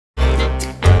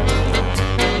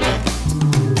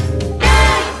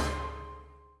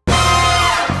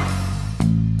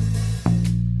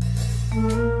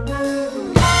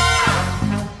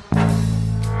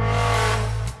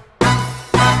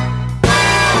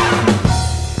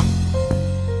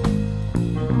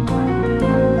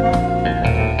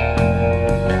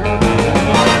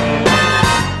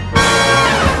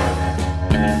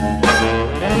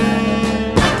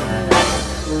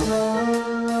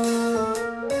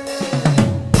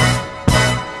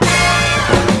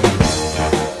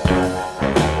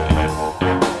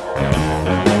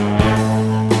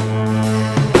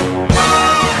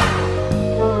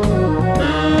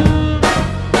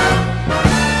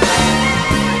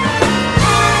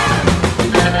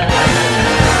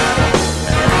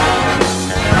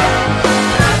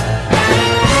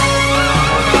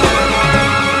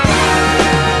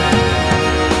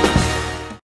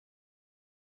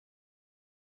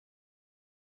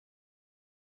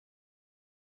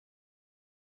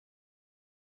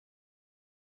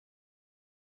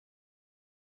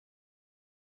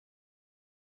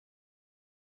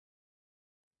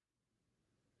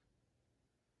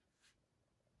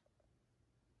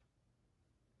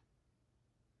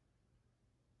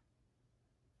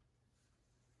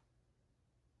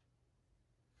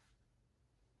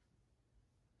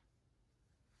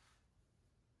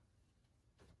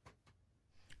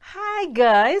Hi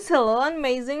guys, hello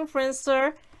amazing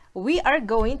friendster. We are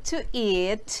going to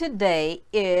eat today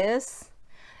it's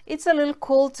a little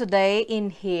cool today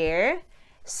in here.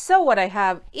 So what I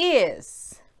have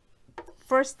is,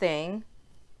 first thing,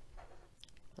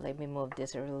 let me move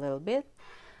this a little bit.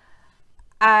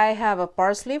 I have a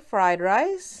parsley fried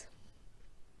rice.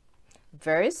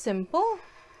 Very simple.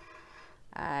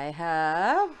 I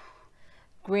have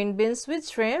green beans with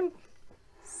shrimp.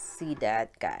 See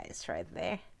that, guys, right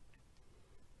there.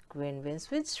 Green beans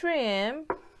with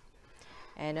shrimp.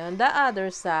 And on the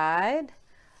other side,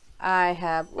 I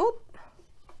have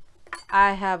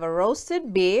a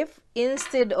roasted beef.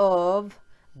 Instead of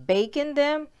baking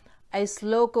them, I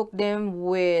slow cook them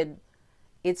with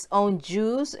its own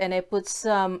juice, and I put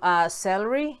some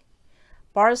celery,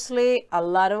 parsley, a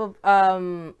lot of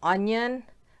onion,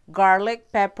 garlic,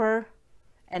 pepper,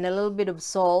 and a little bit of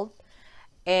salt,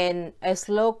 and I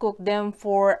slow cook them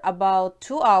for about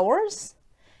 2 hours.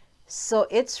 So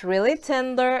it's really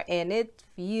tender, and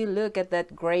you look at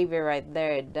that gravy right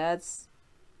there, that's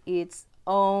its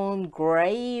own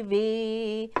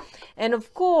gravy. And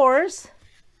of course,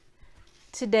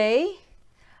 today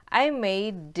I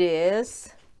made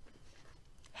this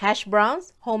hash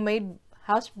browns, homemade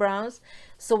hash browns.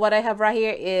 So what I have right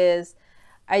here is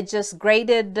I just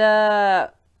grated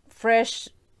the fresh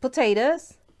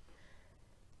potatoes,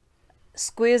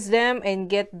 squeeze them and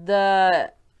get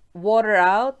the water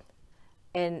out,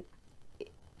 and it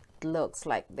looks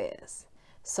like this.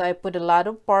 So I put a lot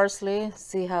of parsley.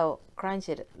 See how crunchy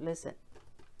it, listen.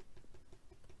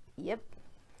 Yep,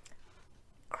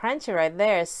 crunchy right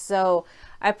there. So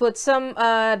I put some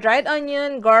dried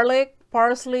onion, garlic,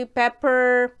 parsley,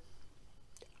 pepper,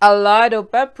 a lot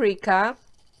of paprika,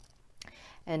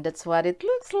 and that's what it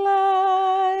looks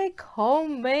like.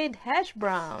 Homemade hash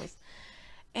browns.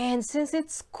 And since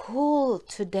it's cool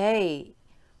today,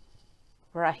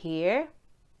 right here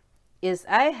is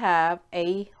I have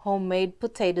a homemade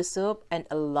potato soup and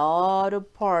a lot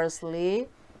of parsley.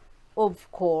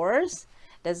 Of course,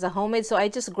 that's a homemade. So I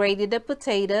just grated the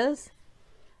potatoes,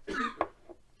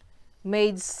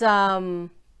 made some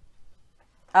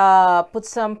put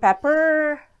some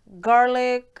pepper,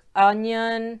 garlic,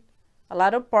 onion, a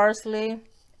lot of parsley,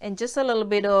 and just a little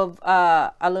bit of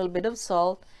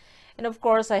salt. And of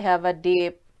course I have a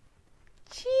dip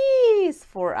cheese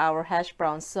for our hash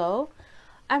browns. So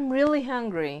I'm really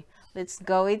hungry. Let's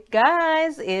go eat,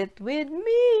 guys. Eat with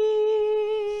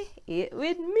me. Eat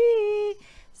with me.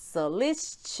 So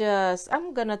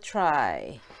I'm gonna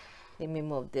try. Let me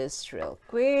move this real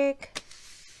quick.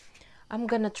 I'm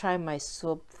gonna try my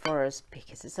soup first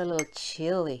because it's a little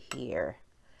chilly here.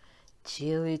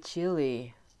 Chilly. It's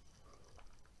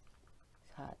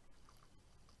hot.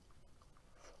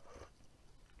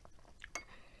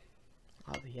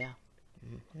 Oh yeah.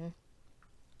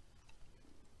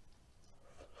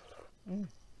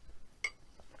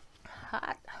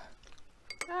 Hot.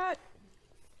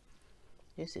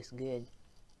 This is good.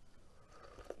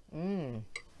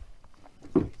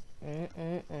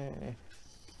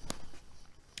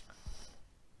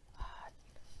 Hot.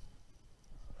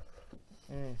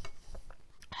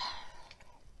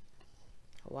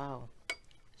 Wow,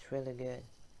 it's really good.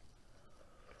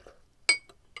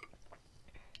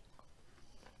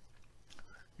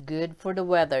 Good for the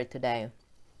weather today.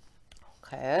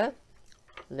 Okay,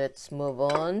 let's move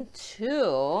on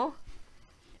to,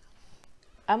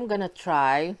 I'm gonna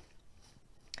try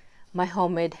my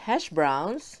homemade hash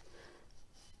browns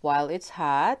while it's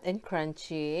hot and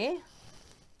crunchy.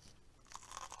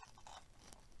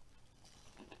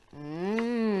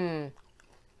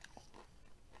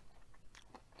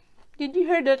 Did you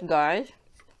hear that, guys?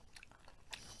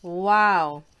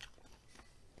 Wow.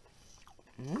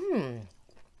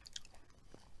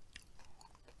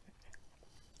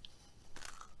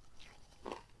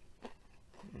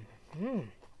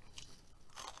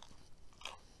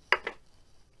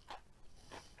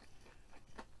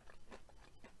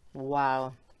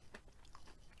 Wow.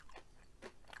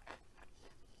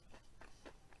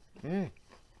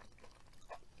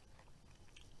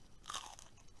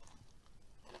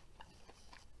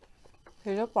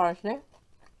 Here's the parsley.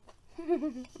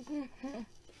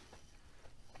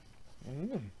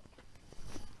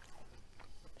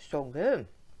 So good.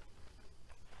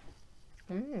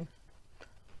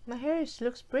 My hair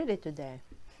looks pretty today.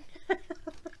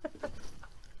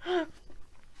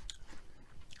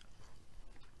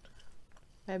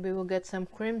 Maybe we'll get some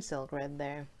cream silk right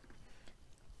there.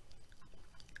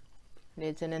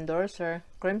 Needs an endorser.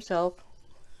 Cream silk.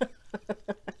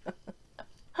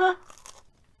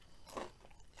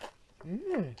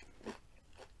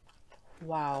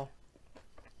 Wow.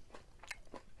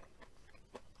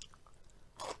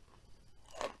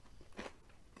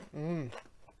 Mm.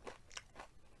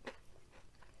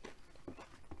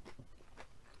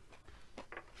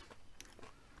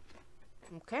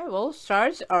 Okay, we'll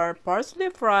start our parsley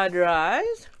fried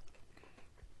rice.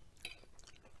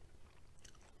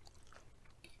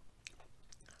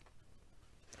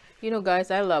 You know,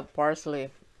 guys, I love parsley.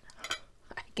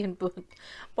 I can put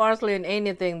parsley in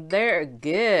anything. They're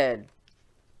good.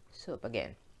 Soup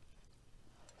again.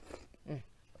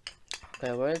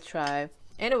 Okay, we'll try.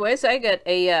 Anyways, I got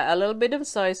a little bit of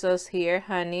soy sauce here,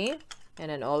 honey,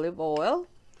 and an olive oil.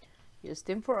 Use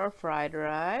them for our fried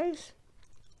rice.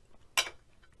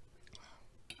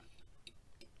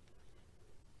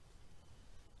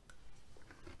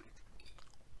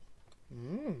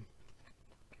 Mmm.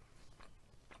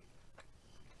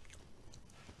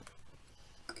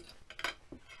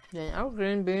 Then our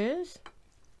green beans.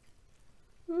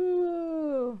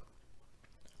 Ooh.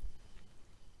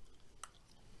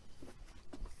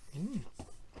 Mm.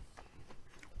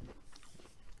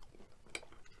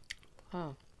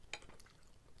 Oh,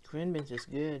 green beans is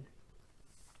good.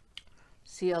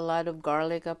 See a lot of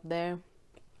garlic up there?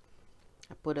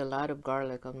 I put a lot of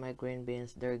garlic on my green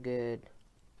beans. They're good.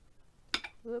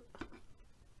 Whoop.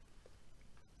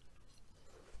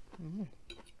 Mm.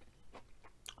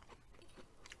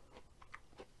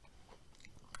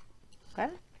 Okay.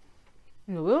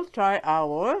 And we'll try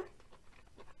our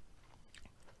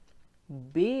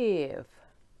beef.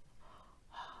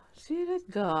 See that,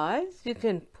 guys? You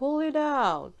can pull it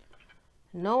out.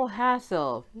 No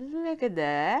hassle. Look at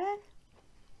that.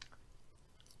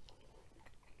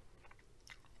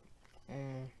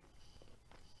 Mm.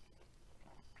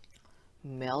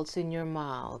 Melts in your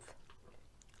mouth.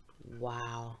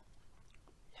 Wow.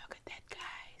 Look at that,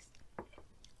 guys. Look.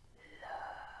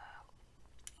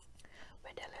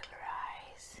 With a little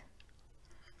rice.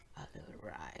 A little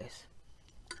rice.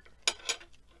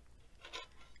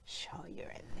 Show you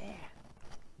right there.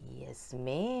 Yes,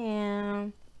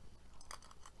 ma'am.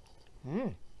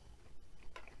 Mm.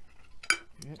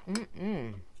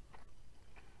 Mm-mm-mm.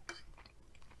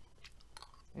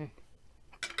 Mm.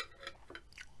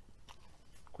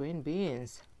 Green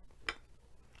beans.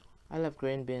 I love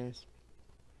green beans.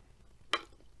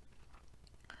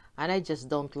 And I just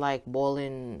don't like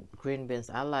boiling green beans.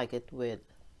 I like it with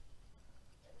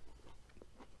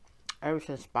herbs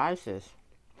and spices.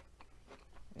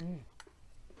 Mm.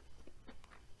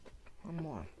 One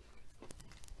more.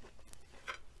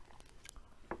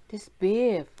 This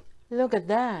beef. Look at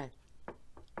that.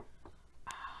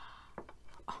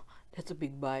 Oh, that's a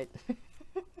big bite.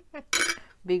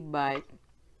 Big bite.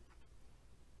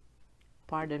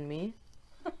 Pardon me.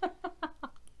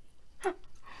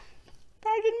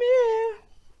 Pardon me.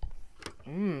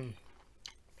 Mm.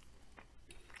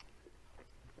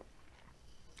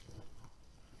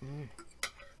 Mm.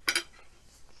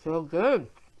 So good.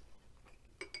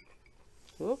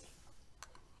 Oops.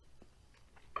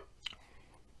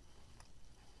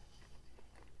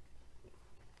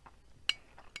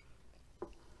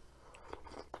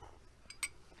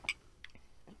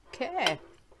 Okay.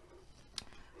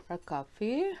 Our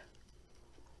coffee.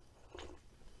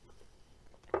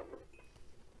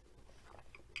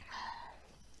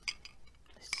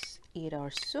 Let's eat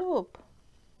our soup.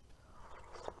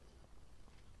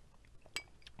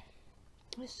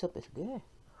 This soup is good.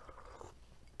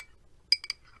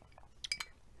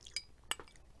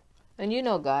 And you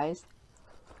know, guys,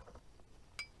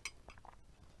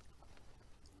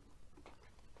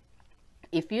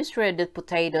 if you shred the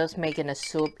potatoes making a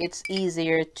soup, it's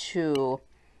easier to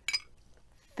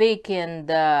thicken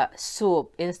the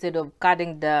soup instead of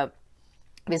cutting the,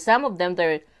 with some of them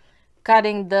they're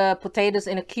cutting the potatoes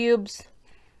in cubes.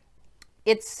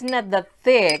 It's not that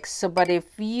thick. So but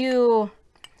if you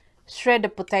shred the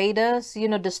potatoes, you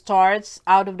know, the starch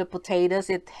out of the potatoes,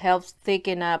 it helps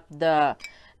thicken up the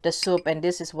soup, and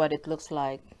this is what it looks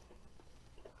like.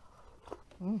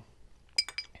 Mm.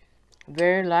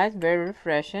 Very light, very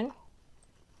refreshing.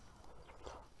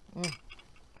 Mm.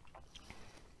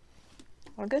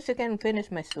 I guess I can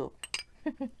finish my soup.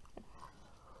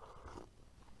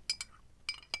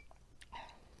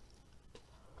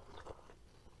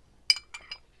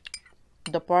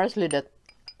 The parsley that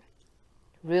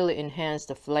really enhanced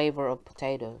the flavor of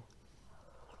potato.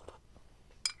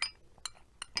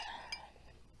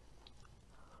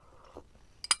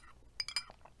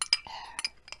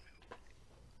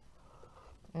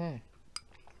 Mm.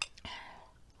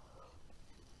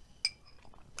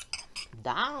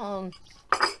 Down.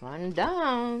 One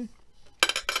down.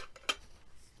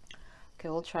 Okay,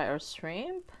 we'll try our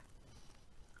shrimp.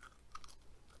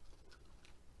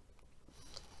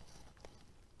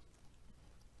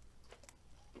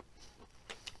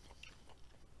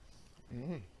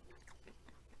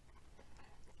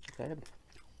 Good.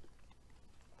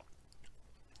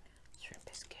 Shrimp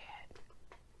is good.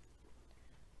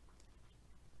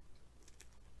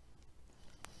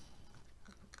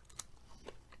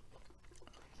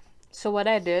 So what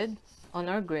I did on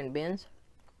our green beans,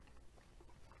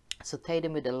 sauteed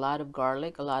them with a lot of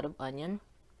garlic, a lot of onion.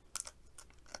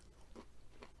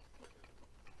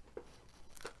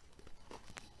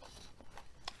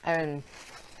 And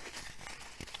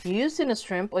using a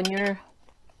shrimp on your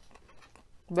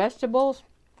vegetables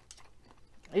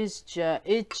is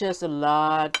just a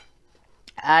lot,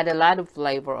 add a lot of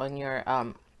flavor on your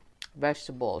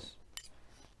vegetables.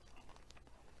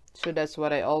 So that's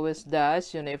what I always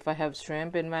does, you know, if I have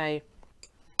shrimp in my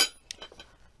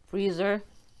freezer.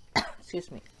 Excuse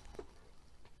me.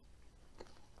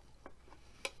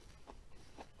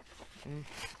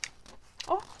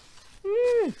 Oh,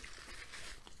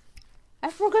 I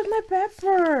forgot my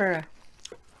pepper.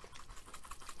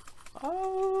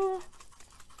 Oh,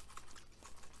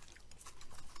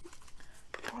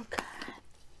 forgot.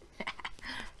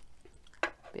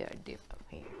 Better dip up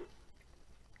here.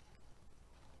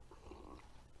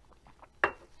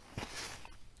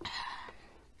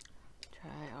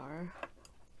 Try our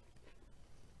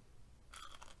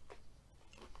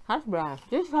hash browns.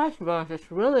 This hash browns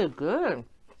is really good.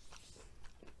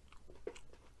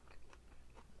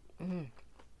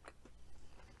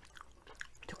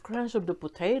 The crunch of the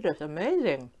potato is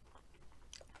amazing.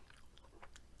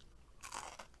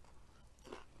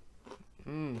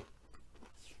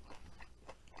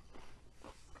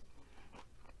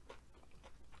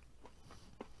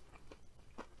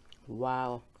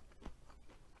 Wow.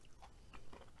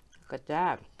 Look at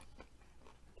that.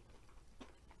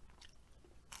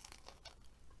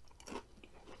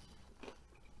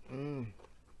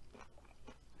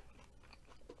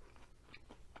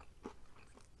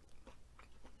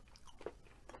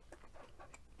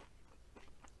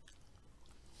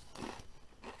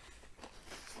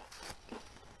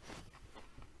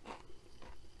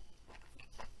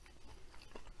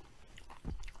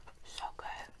 So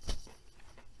good.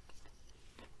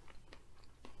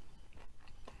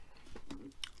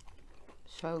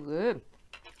 So good.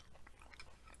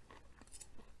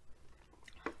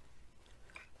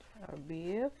 Our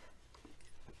beef.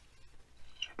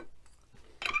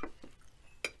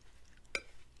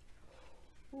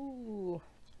 Ooh.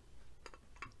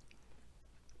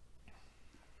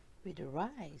 With the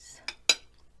rice.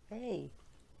 Hey.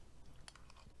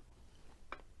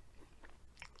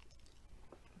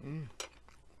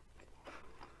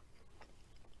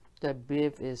 The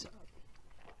beef is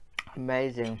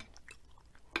amazing.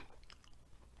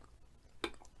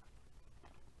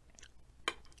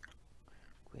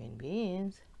 Green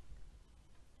beans.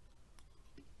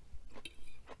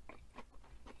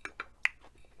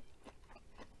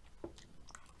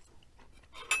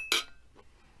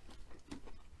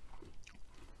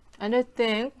 And I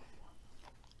think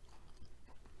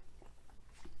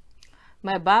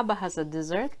my Baba has a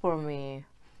dessert for me.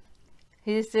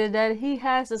 He said that he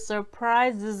has a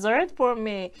surprise dessert for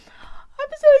me. I'm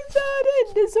so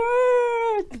excited!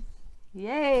 Dessert!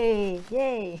 Yay!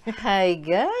 Yay! Hi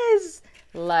guys!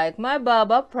 Like my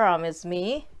Baba promised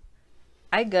me,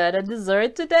 I got a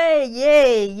dessert today!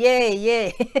 Yay! Yay!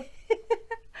 Yay!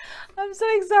 I'm so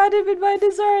excited with my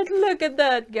dessert! Look at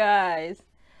that, guys!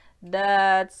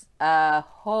 That's a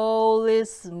holy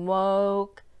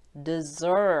smoke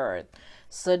dessert.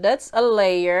 So that's a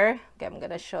layer. Okay, I'm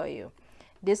gonna show you.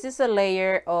 This is a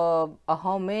layer of a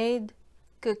homemade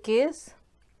cookies,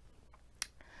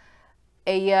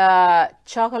 a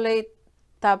chocolate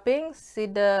topping. See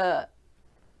the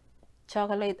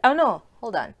chocolate? Oh no,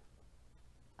 hold on.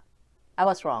 I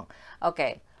was wrong.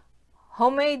 Okay,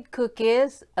 homemade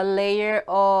cookies, a layer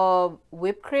of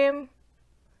whipped cream,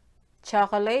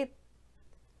 chocolate,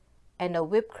 and a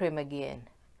whipped cream again.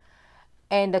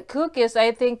 And the cookies,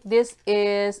 I think this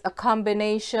is a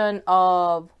combination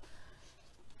of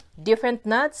different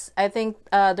nuts. I think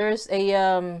there's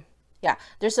a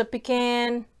there's a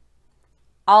pecan,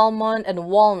 almond, and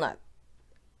walnut.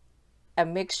 A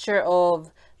mixture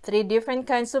of 3 different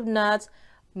kinds of nuts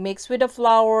mixed with the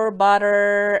flour,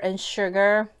 butter, and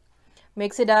sugar.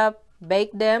 Mix it up,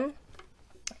 bake them,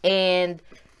 and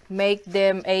make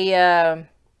them a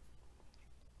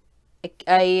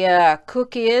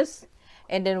cookies.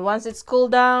 And then once it's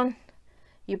cooled down,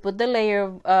 you put the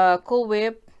layer of Cool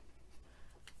Whip,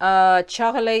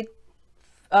 chocolate,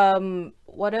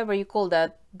 whatever you call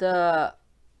that, the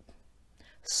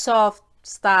soft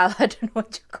style. I don't know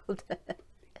what you call that.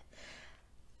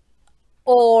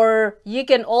 Or you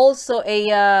can also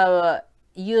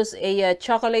use a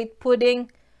chocolate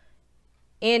pudding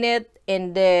in it,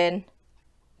 and then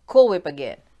Cool Whip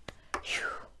again.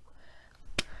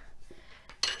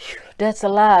 That's a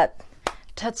lot.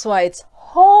 That's why it's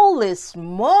holy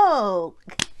smoke.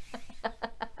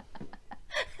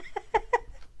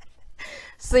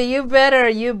 So you better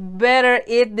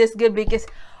eat this good, because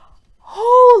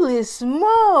holy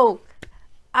smoke,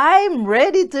 I'm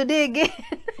ready to dig in.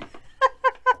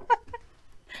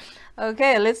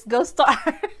 Okay, let's go start.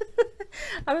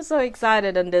 I'm so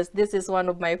excited on this. This is one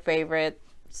of my favorite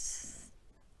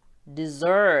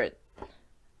dessert.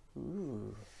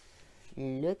 Ooh,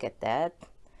 look at that.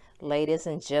 Ladies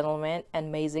and gentlemen,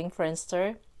 amazing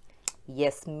Friendster.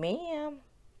 Yes, ma'am.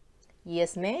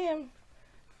 Yes, ma'am.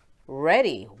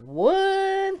 Ready.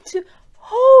 1, 2.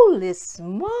 Holy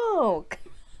smoke.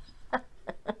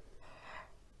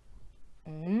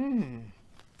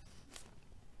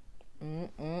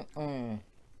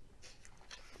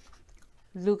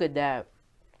 Look at that.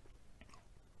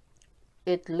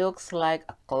 It looks like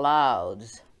a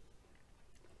clouds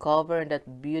covering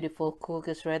that beautiful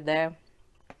cookies right there.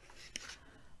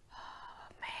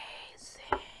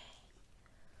 Amazing.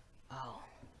 Oh.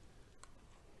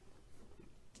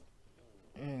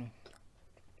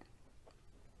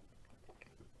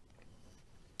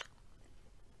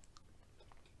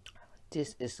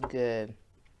 This is good.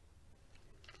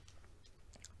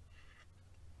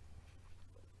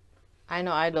 I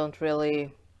know I don't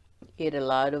really eat a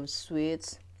lot of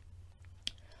sweets,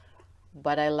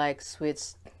 but I like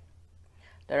sweets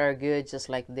that are good just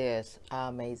like this.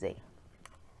 Amazing.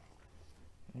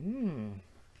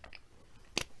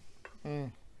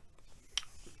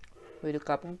 With a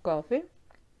cup of coffee.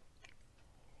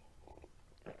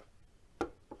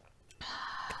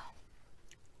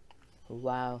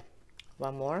 Wow.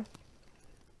 One more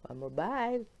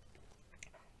bite.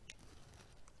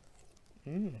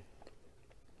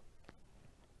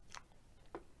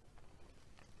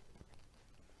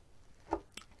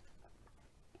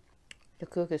 The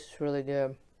cookie is really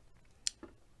good.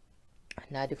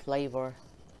 Nutty flavor.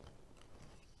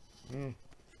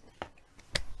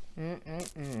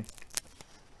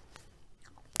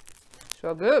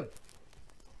 So good.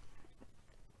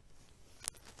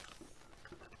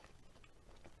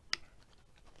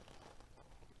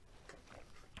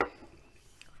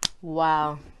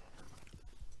 Wow.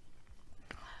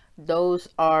 Those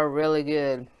are really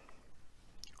good.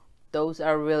 Those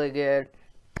are really good.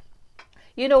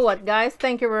 You know what, guys?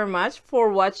 Thank you very much for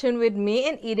watching with me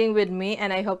and eating with me,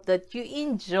 and I hope that you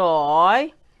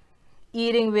enjoy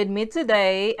eating with me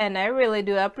today, and I really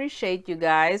do appreciate you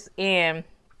guys. And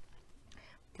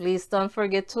please don't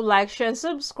forget to like, share, and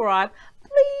subscribe.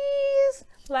 Please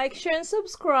like, share, and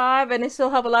subscribe, and I still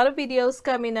have a lot of videos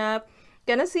coming up.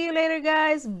 Gonna see you later,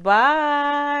 guys.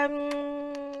 Bye.